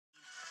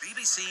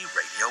BBC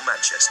Radio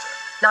Manchester.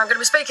 Now I'm going to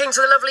be speaking to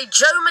the lovely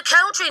Joe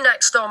McElderry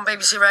next on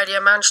BBC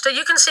Radio Manchester.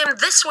 You can see him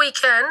this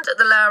weekend at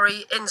the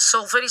Lowry in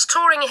Salford. He's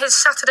touring his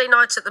Saturday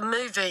Night at the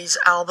Movies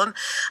album.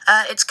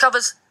 It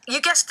covers, you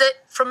guessed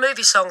it, from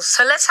movie songs.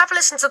 So let's have a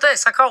listen to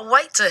this. I can't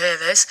wait to hear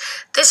this.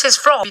 This is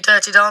from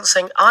Dirty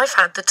Dancing. I've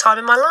had the time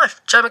of my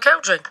life. Joe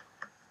McElderry.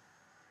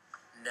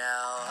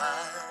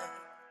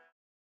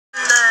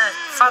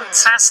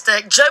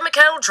 Fantastic. Joe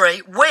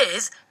McElderry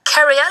with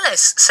Kerry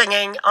Ellis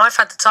singing I've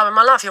Had the Time of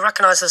My Life. You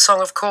recognise the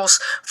song, of course,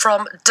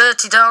 from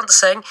Dirty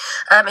Dancing.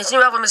 His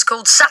new album is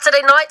called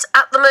Saturday Night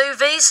at the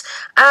Movies,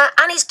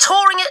 and he's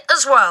touring it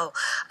as well.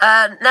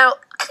 Now,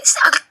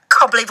 I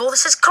can't believe all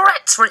this is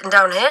correct written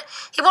down here.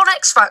 He won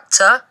X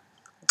Factor,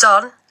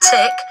 done,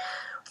 tick.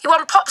 He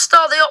won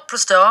Popstar the Opera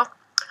Star,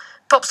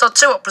 Popstar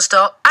 2 Opera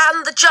Star,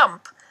 and The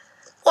Jump.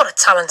 What a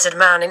talented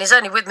man, and he's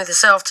only with me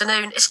this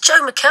afternoon. It's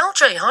Joe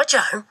McElderry. Hi,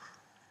 Joe.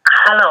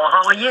 Hello,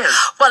 how are you?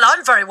 Well,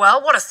 I'm very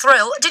well. What a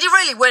thrill. Did you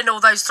really win all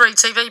those 3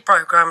 TV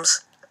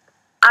programmes?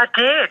 I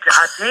did.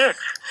 Do you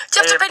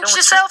have to pinch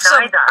yourself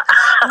some?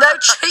 No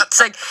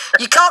cheating.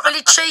 You can't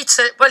really cheat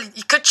at... Well,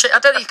 you could cheat. I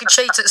don't think you can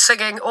cheat at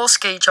singing or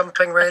ski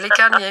jumping, really,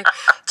 can you?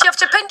 Do you have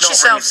to pinch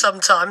yourself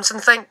sometimes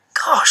and think,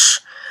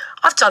 gosh,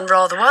 I've done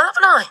rather well,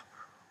 haven't I?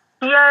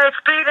 Yeah,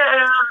 it's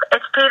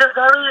been a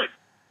very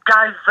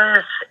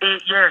diverse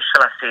 8 years,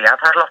 shall I say. I've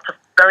had lots of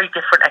very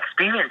different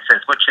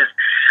experiences, which is,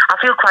 I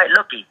feel quite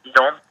lucky, you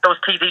know. Those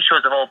TV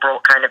shows have all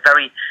brought kind of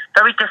very,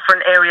 very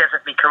different areas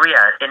of my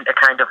career into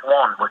kind of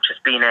one, which has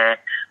been,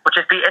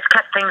 it's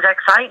kept things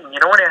exciting, you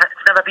know, and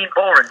it's never been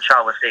boring,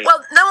 shall we say.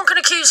 Well, no one can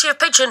accuse you of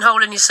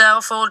pigeonholing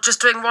yourself or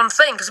just doing one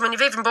thing, because, I mean,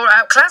 you've even brought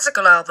out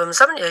classical albums,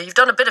 haven't you? You've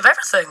done a bit of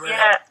everything, really.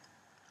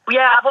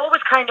 Yeah, I've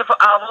always kind of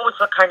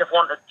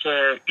wanted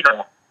to, you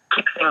know,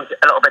 keep things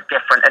a little bit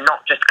different and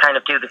not just kind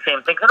of do the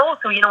same things. And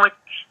also, you know,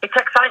 it's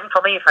exciting for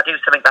me if I do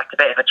something that's a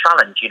bit of a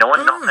challenge, you know,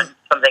 and not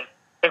something,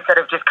 instead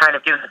of just kind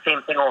of doing the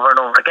same thing over and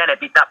over again,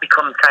 that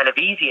becomes kind of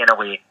easy in a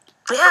way.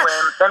 Yeah.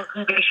 So them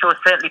TV shows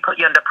certainly put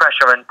you under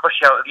pressure and push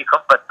you out of your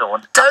comfort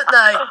zone. Don't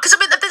they? Because, I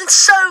mean, there have been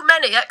so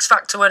many X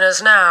Factor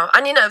winners now.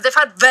 And, you know, they've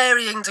had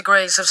varying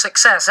degrees of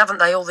success, haven't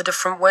they, all the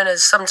different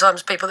winners?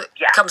 Sometimes people that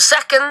come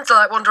second,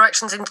 like One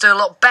Direction, seem to do a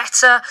lot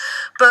better.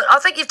 But I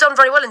think you've done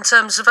very well in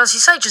terms of, as you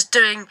say, just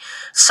doing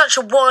such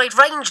a wide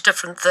range of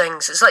different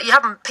things. It's like you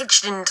haven't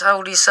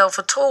pigeonholed yourself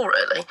at all,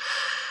 really.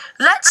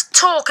 Let's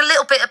talk a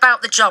little bit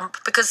about The Jump,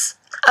 because,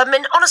 I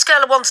mean, on a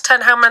scale of 1 to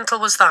 10, how mental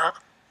was that?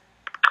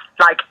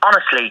 Like,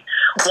 honestly,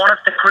 one of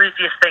the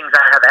craziest things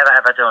I have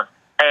ever done.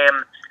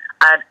 And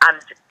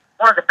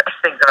one of the best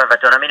things I've ever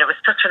done. I mean, it was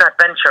such an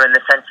adventure in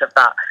the sense of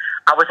that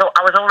I was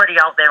already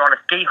out there on a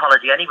ski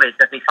holiday anyways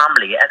with my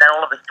family, and then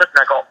all of a sudden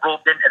I got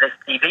roped into this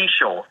TV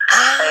show.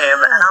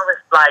 And I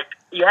was like,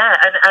 yeah,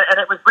 and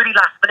it was really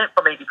last minute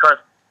for me because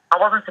I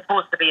wasn't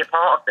supposed to be a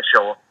part of the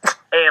show.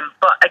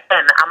 But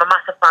again, I'm a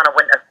massive fan of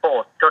winter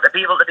sports, so to be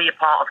able to be a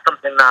part of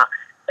something that,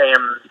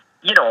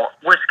 you know,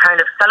 was kind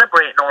of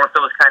celebrating all of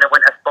those kind of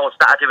winter sports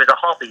that I do as a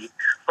hobby,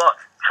 but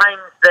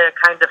times the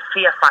kind of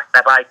fear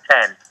factor by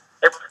 10.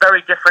 It was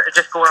very different to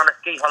just going on a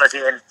ski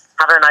holiday and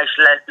having a nice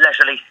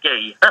leisurely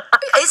ski.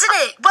 Isn't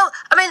it? Well,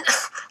 I mean,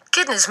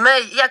 goodness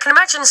me. Yeah, I can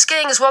imagine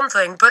skiing is one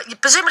thing, but you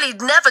presumably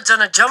you'd never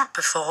done a jump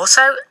before,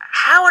 so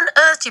how on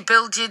earth do you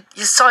build your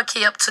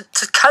psyche up to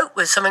cope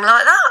with something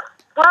like that?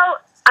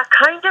 Well, I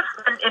kind of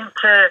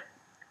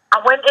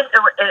went into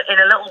it in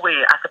a little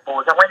way, I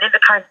suppose. I went into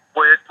kind of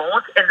work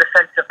mode in the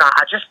sense of that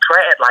I just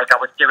treated like I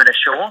was doing a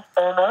show,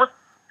 almost.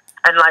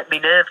 And like my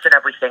nerves and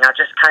everything, I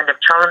just kind of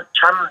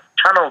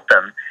channeled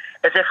them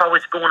as if I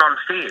was going on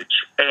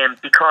stage.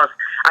 Because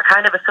I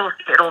kind of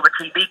associated all the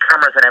TV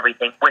cameras and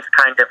everything with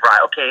kind of,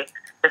 right, okay,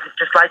 this is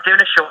just like doing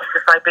a show. It's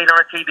just like being on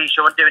a TV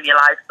show and doing your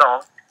live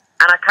song.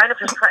 And I kind of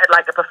just treated it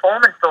like a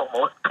performance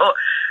almost. But,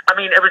 I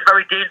mean, it was a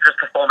very dangerous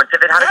performance. If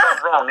it had gone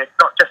wrong, it's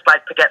not just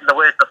like forgetting the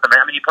words or something.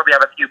 I mean, you probably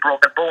have a few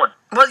broken bones.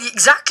 Well,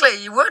 exactly.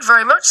 You would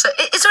very much so.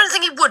 Is there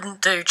anything you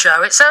wouldn't do,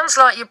 Joe? It sounds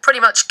like you're pretty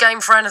much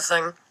game for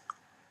anything.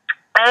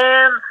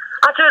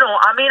 I don't know.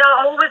 I mean,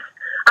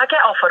 I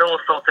get offered all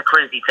sorts of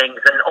crazy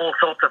things and all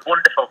sorts of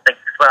wonderful things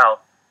as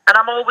well. And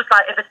I'm always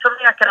like, if it's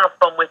something I can have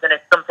fun with and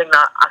it's something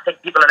that I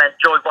think people will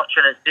enjoy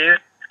watching us do,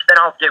 then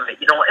I'll do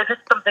it. You know, if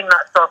it's something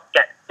that starts to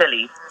get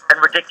silly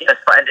and ridiculous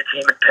for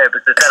entertainment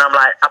purposes, then I'm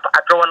like, I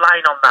draw a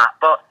line on that.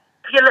 But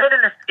if you're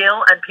learning a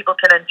skill and people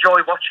can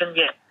enjoy watching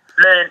you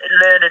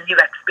learn a new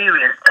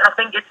experience, then I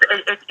think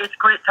it's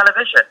great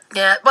television.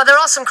 Yeah, well, there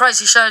are some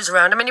crazy shows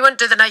around. I mean, you wouldn't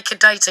do the naked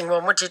dating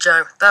one, would you,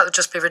 Joe? That would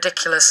just be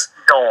ridiculous.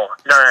 No.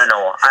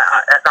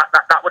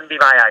 That wouldn't be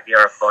my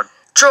idea of fun.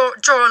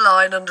 Draw a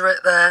line under it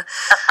there.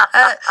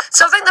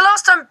 So I think the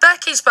last time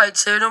Becky spoke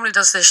to, who normally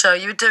does this show,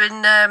 you were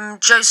doing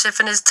Joseph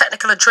and his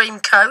Technicolor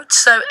Dreamcoat.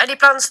 So any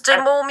plans to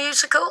do more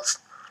musicals?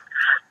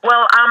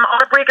 Well, I'm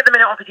on a break at the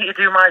minute, obviously, to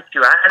do my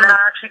tour, and then I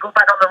actually go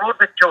back on the road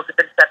with Joseph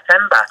in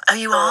September. Oh,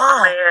 you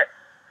are?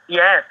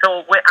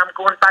 I'm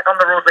going back on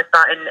the road with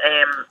that in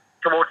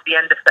towards the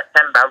end of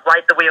September,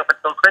 right the way up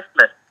until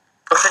Christmas.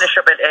 We'll finish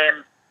up at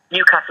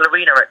Newcastle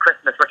Arena at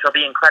Christmas, which will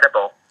be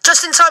incredible.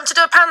 Just in time to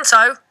do a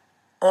panto?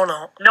 Or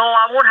not? No,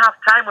 I won't have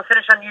time. We'll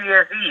finish on New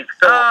Year's Eve.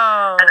 So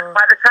and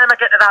by the time I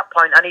get to that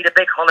point, I need a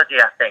big holiday,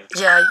 I think.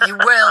 Yeah, you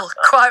will.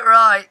 Quite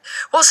right.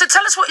 Well, so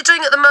tell us what you're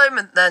doing at the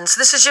moment then. So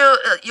this is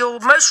your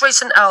most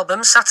recent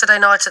album, Saturday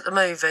Night at the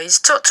Movies.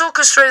 Talk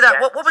us through that.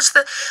 Yeah. What was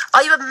the...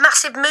 Are you a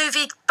massive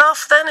movie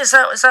buff then? Is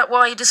that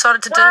why you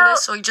decided to do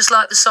this? Or you just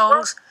like the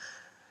songs?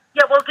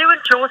 Yeah, well, doing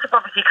Joseph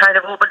obviously kind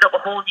of opened up a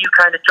whole new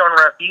kind of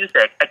genre of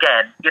music.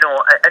 Again, you know,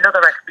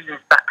 another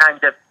experience that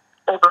kind of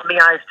opened my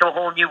eyes to a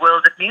whole new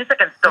world of music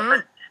and stuff.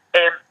 And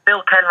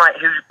Bill Kenwright,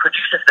 who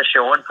produces the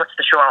show and puts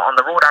the show out on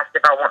the road, asked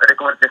if I wanted to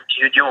go into the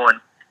studio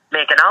and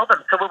make an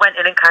album. So we went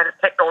in and kind of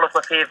picked all of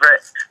our favourite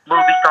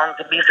movie songs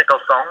and musical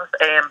songs.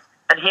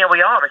 And here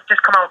we are. It's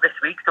just come out this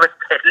week, so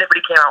it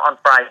literally came out on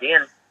Friday,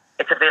 and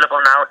it's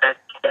available now. It's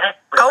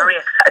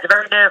a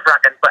very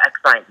nerve-wracking but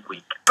exciting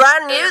week.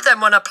 Brand new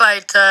then when I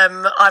played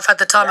I've Had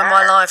the Time of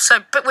My Life.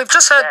 So, but we've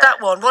just heard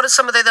that one. What are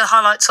some of the other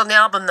highlights on the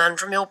album then,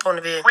 from your point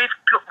of view?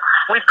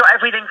 We've got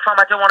everything from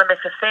I Don't Want to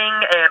Miss a Thing,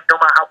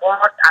 No Matter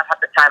What, I've Had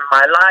the Time of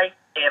My Life,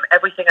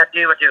 Everything I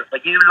Do It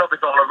For You, Love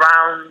Is All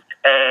Around,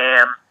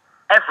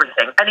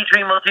 everything. Any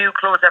Dream Will Do,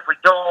 Close Every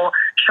Door,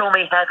 Show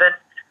Me Heaven,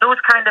 those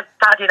kind of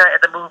Saturday Night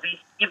at the Movies.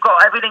 You've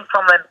got everything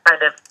from them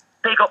kind of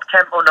big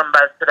up-tempo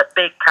numbers to the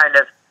big kind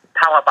of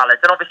power ballads.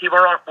 And obviously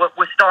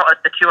we started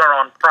the tour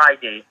on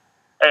Friday,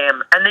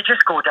 and they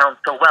just go down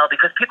so well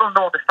because people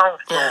know the songs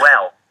so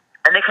well,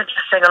 and they can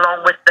just sing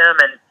along with them,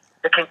 and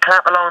they can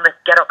clap along, they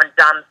get up and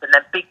dance, and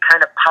then big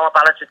kind of power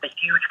ballads with the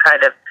huge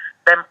kind of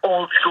them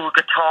old school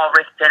guitar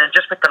riffs in, and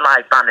just with the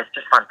live band, it's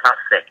just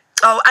fantastic.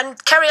 Oh, and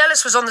Kerry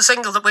Ellis was on the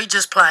single that we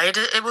just played.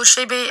 Will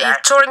she be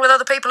touring with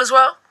other people as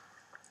well?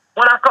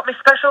 Well, I've got my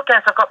special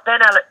guests. I've got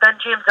Ben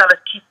James Ellis,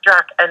 Keith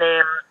Jack, and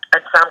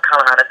Sam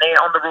Callahan, and they're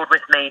on the road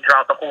with me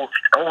throughout the whole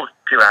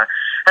tour.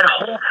 And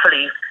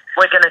hopefully,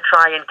 we're going to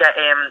try and get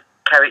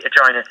Kerry to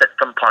join us at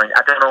some point.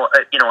 I don't know,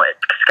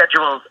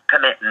 schedules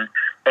permitting.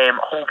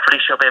 Hopefully,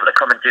 she'll be able to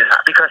come and do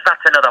that, because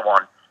that's another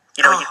one.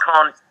 You know, you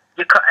can't.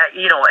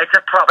 It's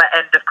a proper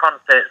end of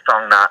concert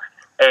song that.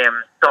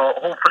 So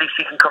hopefully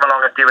she can come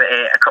along and do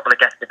a couple of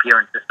guest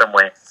appearances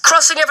somewhere.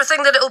 Crossing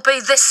everything that it'll be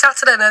this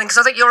Saturday then, because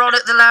I think you're on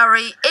at the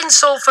Lowry in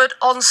Salford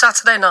on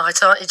Saturday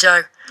night, aren't you,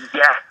 Joe?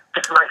 Yeah,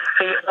 it's one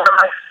of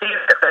my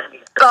favourite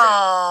venues.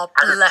 Oh,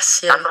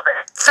 bless you.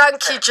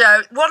 Thank you,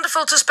 Joe.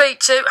 Wonderful to speak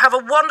to you. Have a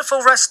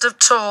wonderful rest of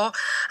tour.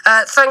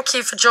 Thank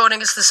you for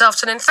joining us this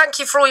afternoon. Thank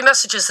you for all your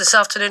messages this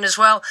afternoon as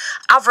well.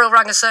 Avril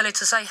rang us early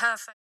to say her...